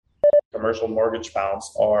commercial mortgage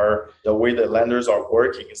bonds are the way the lenders are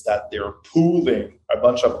working is that they're pooling a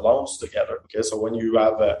bunch of loans together. Okay, so when you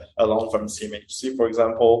have a loan from CMHC, for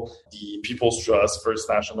example, the People's Trust, First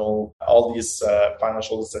National, all these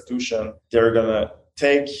financial institutions, they're going to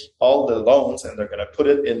take all the loans and they're going to put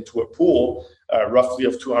it into a pool roughly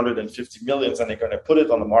of 250 million, and they're going to put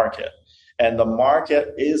it on the market. And the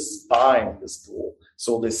market is buying this pool.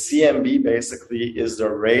 So the CMB basically is the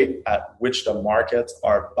rate at which the markets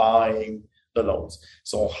are buying the loans.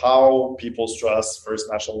 So how People's Trust, First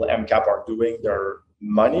National, MCAP are doing their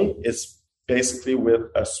money is basically with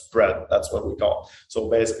a spread. That's what we call. So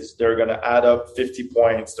basically, they're going to add up 50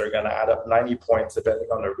 points. They're going to add up 90 points, depending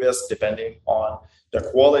on the risk, depending on the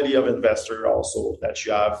quality of investor also that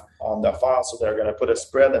you have on the file. So they're going to put a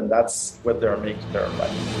spread, and that's what they're making their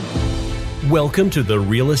money. Welcome to the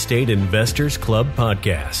Real Estate Investors Club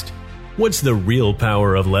podcast. What's the real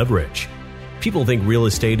power of leverage? People think real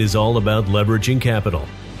estate is all about leveraging capital.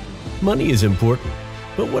 Money is important,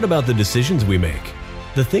 but what about the decisions we make?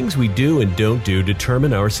 The things we do and don't do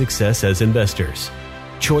determine our success as investors.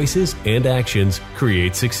 Choices and actions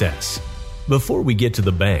create success. Before we get to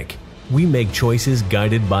the bank, we make choices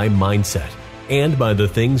guided by mindset and by the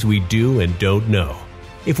things we do and don't know.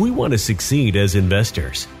 If we want to succeed as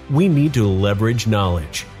investors, we need to leverage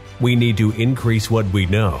knowledge. We need to increase what we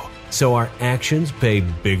know, so our actions pay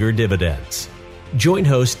bigger dividends. Join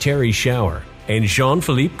host Terry Schauer and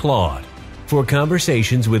Jean-Philippe Claude for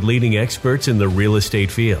conversations with leading experts in the real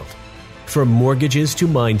estate field. From mortgages to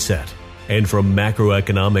mindset, and from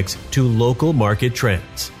macroeconomics to local market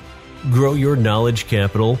trends. Grow your knowledge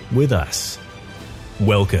capital with us.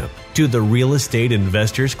 Welcome to the Real Estate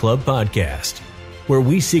Investors Club podcast, where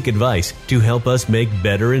we seek advice to help us make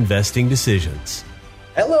better investing decisions.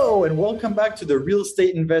 Hello, and welcome back to the Real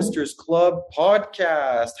Estate Investors Club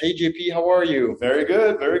podcast. Hey, JP, how are you? Very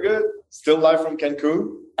good, very good. Still live from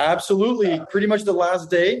Cancun? Absolutely. Pretty much the last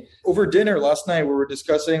day. Over dinner last night, we were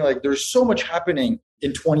discussing there's so much happening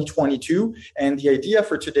in 2022. And the idea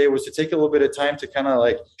for today was to take a little bit of time to kind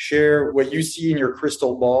of share what you see in your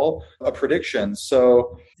crystal ball, a prediction.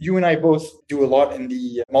 So you and I both do a lot in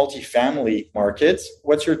the multifamily market.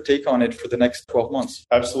 What's your take on it for the next 12 months?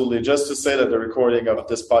 Absolutely. Just to say that the recording of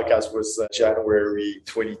this podcast was January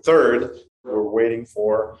 23rd. We're waiting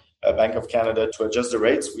for Bank of Canada to adjust the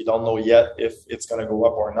rates. We don't know yet if it's going to go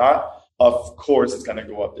up or not. Of course, it's going to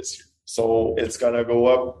go up this year. So it's going to go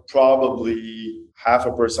up probably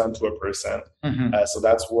 0.5% to 1%. Mm-hmm. So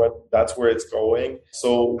that's where it's going.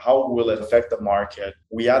 So how will it affect the market?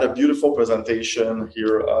 We had a beautiful presentation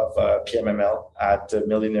here of PMML at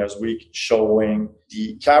Millionaires Week showing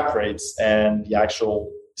the cap rates and the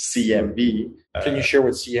actual CMB. Can you share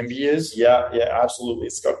what CMB is? Yeah, absolutely.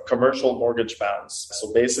 It's got commercial mortgage bonds.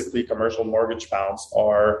 So basically, commercial mortgage bonds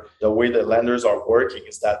are the way the lenders are working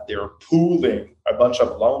is that they're pooling a bunch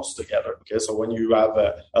of loans together. Okay, so when you have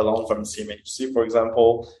a loan from CMHC, for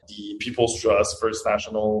example, the People's Trust, First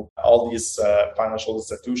National, all these financial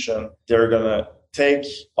institutions, they're going to take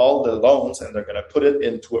all the loans and they're going to put it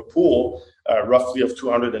into a pool roughly of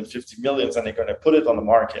 250 million, and they're going to put it on the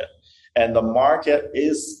market. And the market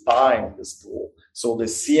is buying this pool. So the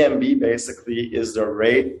CMB basically is the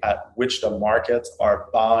rate at which the markets are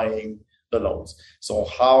buying the loans. So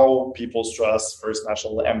how People's Trust, First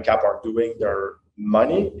National, MCAP are doing their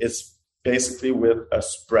money is basically with a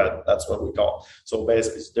spread. That's what we call. So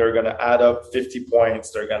basically, they're going to add up 50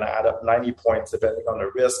 points. They're going to add up 90 points, depending on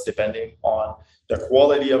the risk, depending on the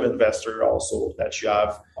quality of investor also that you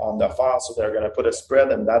have on the file. So they're going to put a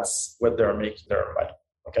spread, and that's what they're making their money.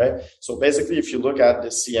 Okay, so basically, if you look at the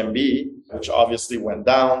CMB, which obviously went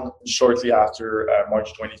down shortly after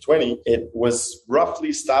March 2020, it was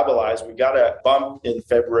roughly stabilized. We got a bump in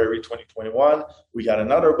February 2021. We got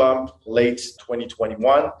another bump late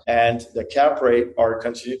 2021, and the cap rate are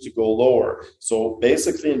continuing to go lower. So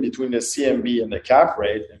basically, in between the CMB and the cap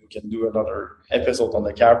rate, and we can do another episode on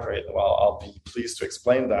the cap rate. Well, I'll be pleased to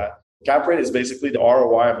explain that. Cap rate is basically the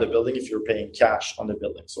ROI of the building if you're paying cash on the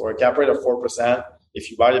building. So a cap rate of 4%. If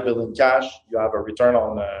you buy the building cash, you have a return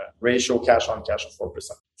on ratio cash on cash of 4%.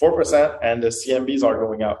 4%, and the CMBs are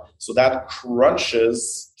going up. So that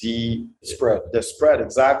crunches the spread. The spread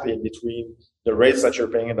exactly in between the rates that you're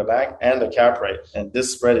paying in the bank and the cap rate. And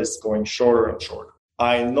this spread is going shorter and shorter.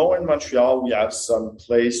 I know in Montreal, we have some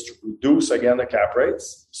place to reduce again the cap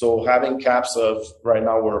rates. So having caps of right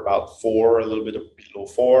now, we're about 4, a little bit below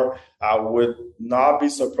 4. I would not be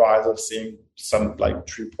surprised of seeing some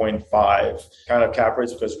 3.5 kind of cap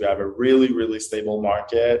rates because we have a really, really stable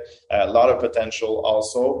market, a lot of potential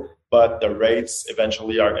also. but the rates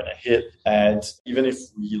eventually are going to hit. And even if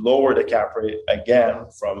we lower the cap rate again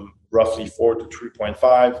from roughly 4 to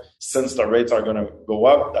 3.5, since the rates are going to go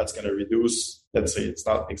up, that's going to reduce, let's say it's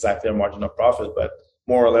not exactly a margin of profit, but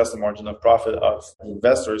more or less the margin of profit of the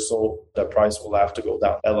investors. So the price will have to go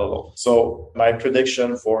down a little. So my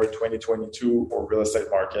prediction for 2022 for real estate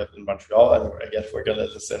market in Montreal, and again, we're going to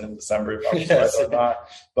listen in December if I'm right or not,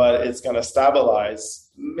 but it's going to stabilize.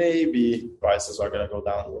 Maybe prices are going to go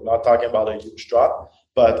down. We're not talking about a huge drop,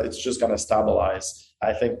 but it's just going to stabilize.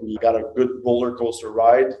 I think we got a good roller coaster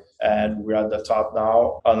ride and we're at the top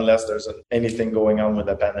now, unless there's anything going on with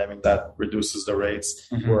the pandemic that reduces the rates.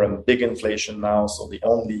 We're in big inflation now. So the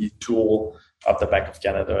only tool of the Bank of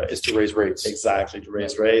Canada is to raise rates. Exactly, to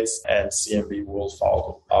raise rates, and CMB will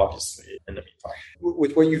follow, obviously, in the meantime.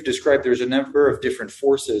 With what you've described, there's a number of different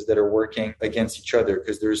forces that are working against each other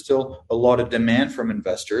because there's still a lot of demand from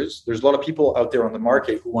investors. There's a lot of people out there on the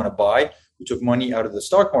market who want to buy, who took money out of the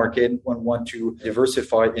stock market and want to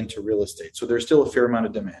diversify into real estate. So there's still a fair amount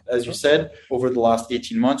of demand. As you said, over the last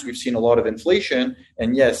 18 months, we've seen a lot of inflation.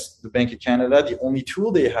 And yes, the Bank of Canada, the only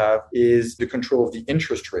tool they have is the control of the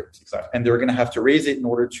interest rate. Exactly. And they're going to have to raise it in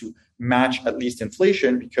order to match at least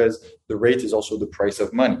inflation because the rate is also the price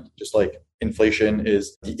of money, just like inflation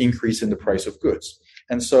is the increase in the price of goods.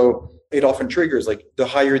 And so it often triggers like the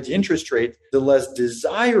higher the interest rate, the less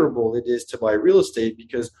desirable it is to buy real estate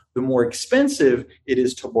because the more expensive it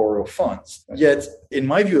is to borrow funds. Yet, in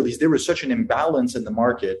my view, at least, there was such an imbalance in the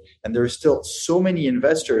market. And there are still so many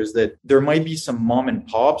investors that there might be some mom and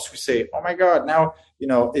pops who say, oh my God, now,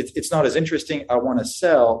 it's not as interesting. I want to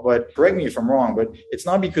sell. But correct me if I'm wrong, but it's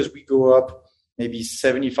not because we go up maybe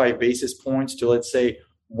 75 basis points to, let's say,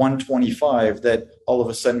 125 that all of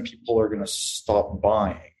a sudden people are going to stop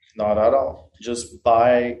buying. Not at all. Just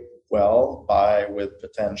buy well, buy with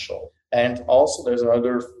potential. And also there's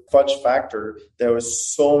another fudge factor. There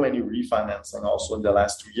was so many refinancing also in the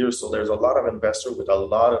last 2 years. So there's a lot of investors with a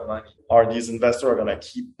lot of money. Are these investors are going to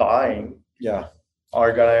keep buying? Yeah.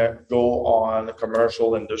 Are going to go on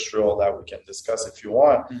commercial, industrial that we can discuss if you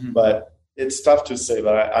want. But it's tough to say,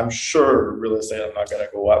 but I'm sure real estate is not going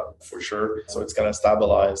to go up for sure. So it's going to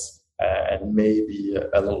stabilize and maybe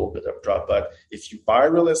a little bit of drop. But if you buy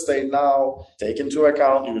real estate now, take into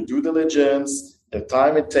account your due diligence, the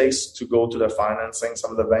time it takes to go to the financing.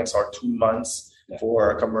 Some of the banks are 2 months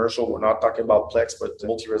for a commercial. We're not talking about Plex, but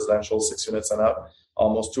multi-residential, 6 units and up.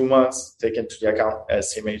 Almost 2 months, take into the account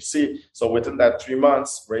as CMHC. So within that 3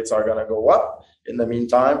 months, rates are going to go up in the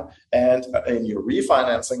meantime. And in your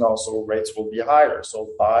refinancing also, rates will be higher. So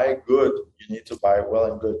buy good. You need to buy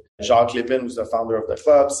well and good. Jacques Lépine, who's the founder of the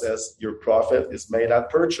club, says your profit is made at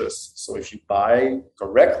purchase. So if you buy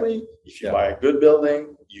correctly, if you buy a good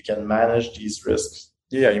building, you can manage these risks.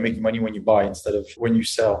 Yeah, you make money when you buy instead of when you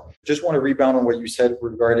sell. Just want to rebound on what you said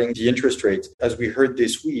regarding the interest rates. As we heard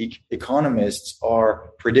this week, economists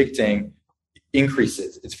are predicting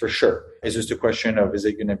increases. It's for sure. It's just a question of, is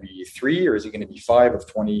it going to be 3 or is it going to be 5 of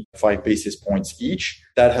 25 basis points each?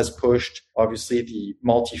 That has pushed, obviously, the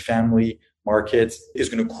multifamily market is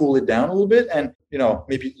going to cool it down a little bit and,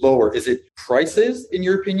 maybe lower. Is it prices, in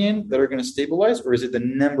your opinion, that are going to stabilize, or is it the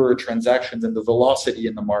number of transactions and the velocity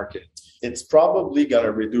in the market? It's probably going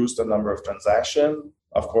to reduce the number of transactions,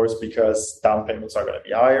 of course, because down payments are going to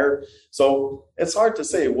be higher. So it's hard to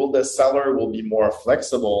say. Will the seller will be more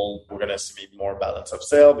flexible? We're going to see more balance of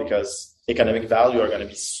sale because economic value are going to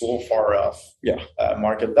be so far off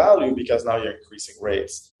market value because now you're increasing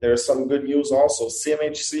rates. There's some good news also.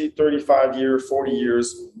 CMHC, 35 years, 40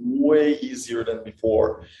 years, way easier than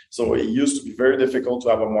before. So it used to be very difficult to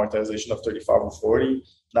have amortization of 35 or 40.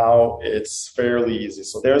 Now it's fairly easy.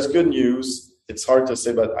 So there's good news. It's hard to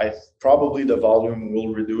say, but probably the volume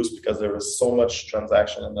will reduce because there was so much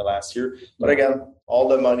transaction in the last year. But again, all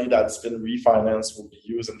the money that's been refinanced will be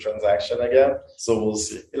used in transaction again. So we'll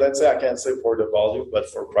see. Let's say I can't say for the volume, but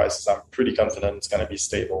for prices, I'm pretty confident it's going to be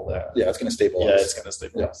stable there. Yeah, it's going to stabilize. Yeah, it's going to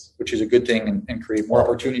stabilize. Which is a good thing and create more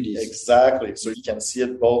opportunities. Exactly. So you can see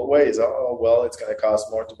it both ways. Oh, well, it's going to cost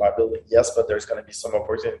more to buy a building. Yes, but there's going to be some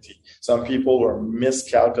opportunity. Some people are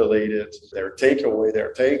miscalculated their takeaway,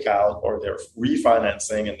 their takeout, or their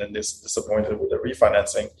refinancing, and then they're disappointed with the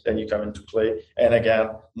refinancing. Then you come into play. And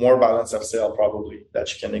again, more balance of sale probably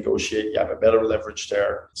that you can negotiate. You have a better leverage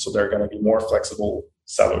there. So they're going to be more flexible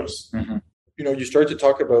sellers. You start to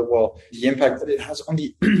talk about, the impact that it has on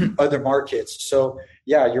the other markets. So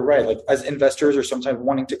yeah, you're right. Like as investors are sometimes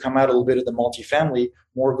wanting to come out a little bit of the multifamily,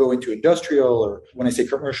 more go into industrial, or when I say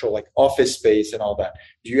commercial, like office space and all that.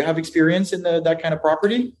 Do you have experience in that kind of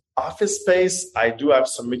property? Office space, I do have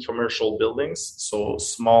some commercial buildings, so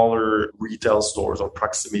smaller retail stores or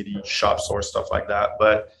proximity shops or stuff like that.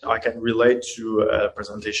 But I can relate to a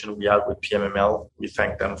presentation we had with PMML. We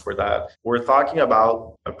thank them for that. We're talking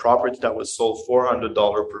about a property that was sold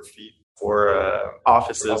 $400 per feet for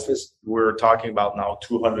offices. We're talking about now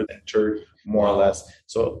 230 more or less.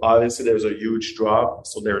 So obviously there's a huge drop.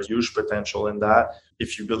 So there's huge potential in that.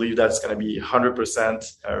 If you believe that's going to be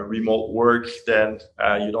 100% remote work, then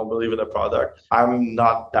you don't believe in the product. I'm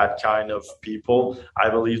not that kind of people. I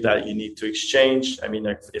believe that you need to exchange. I mean,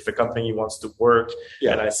 if a company wants to work,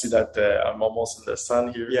 and I see that I'm almost in the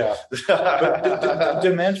sun here. Yeah. But the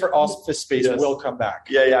demand for office space will come back.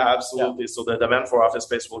 Yeah, absolutely. Yeah. So the demand for office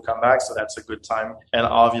space will come back. So that's a good time. And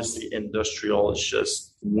obviously industrial is just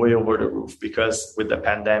way over the roof because with the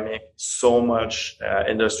pandemic, so much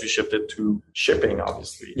industry shifted to shipping,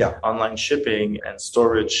 obviously. Yeah. Online shipping and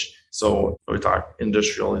storage. So we talk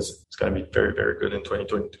industrial is going to be very, very good in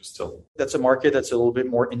 2022 still. That's a market that's a little bit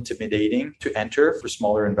more intimidating to enter for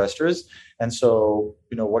smaller investors. And so,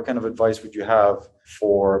 what kind of advice would you have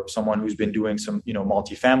for someone who's been doing some,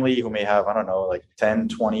 multifamily, who may have, 10,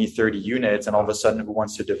 20, 30 units and all of a sudden who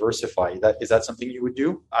wants to diversify? Is that something you would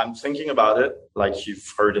do? I'm thinking about it. Like you've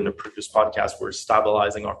heard in the previous podcast, we're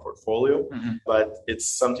stabilizing our portfolio, but it's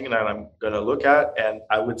something that I'm going to look at. And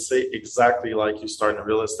I would say exactly like you start in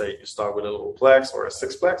real estate, you start with a little plex or a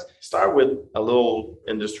sixplex, start with a little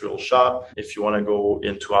industrial shop. If you want to go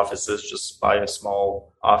into offices, just buy a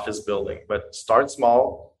small office building, but start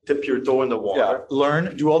small. Tip your toe in the water. Yeah.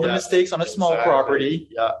 Learn, do all the mistakes on a small property.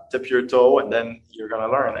 Yeah, tip your toe and then you're going to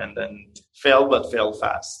learn and then fail, but fail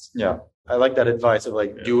fast. Yeah. I like that advice of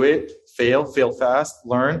do it, fail fast,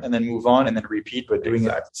 learn, and then move on and then repeat, but doing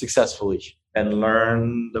it successfully. And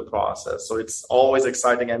learn the process. So it's always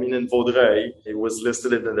exciting. I mean, in Vaudreuil, it was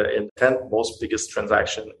listed in the 10th most biggest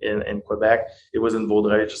transaction in Quebec. It was in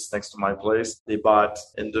Vaudreuil, just next to my place. They bought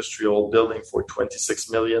industrial building for 26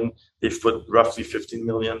 million. They put roughly 15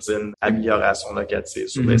 millions in amélioration locative.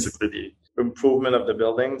 So basically the improvement of the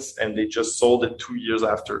buildings, and they just sold it 2 years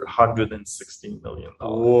after $116 million.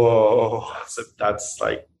 Whoa. That's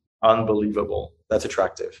like unbelievable. That's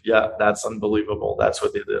attractive. Yeah, that's unbelievable. That's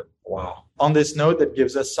what they did. Wow. On this note, that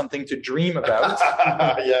gives us something to dream about.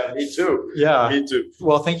 Yeah, me too. Yeah. Me too.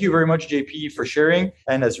 Well, thank you very much, JP, for sharing.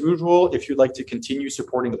 And as usual, if you'd like to continue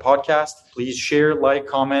supporting the podcast, please share, like,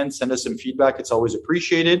 comment, send us some feedback. It's always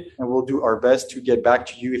appreciated. And we'll do our best to get back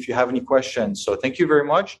to you if you have any questions. So thank you very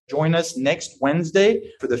much. Join us next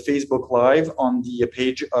Wednesday for the Facebook Live on the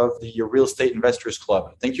page of the Real Estate Investors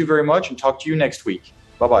Club. Thank you very much and talk to you next week.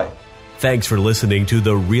 Bye-bye. Thanks for listening to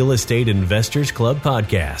the Real Estate Investors Club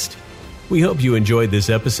podcast. We hope you enjoyed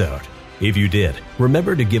this episode. If you did,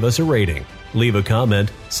 remember to give us a rating, leave a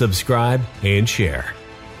comment, subscribe, and share.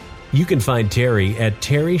 You can find Terry at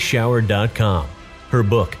terryshower.com. Her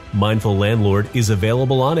book, Mindful Landlord, is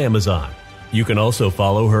available on Amazon. You can also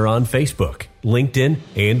follow her on Facebook, LinkedIn,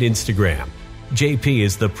 and Instagram. JP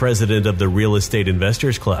is the president of the Real Estate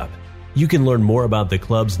Investors Club. You can learn more about the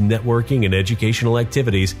club's networking and educational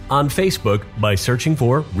activities on Facebook by searching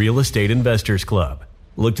for Real Estate Investors Club.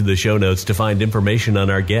 Look to the show notes to find information on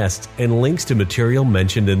our guests and links to material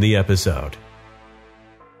mentioned in the episode.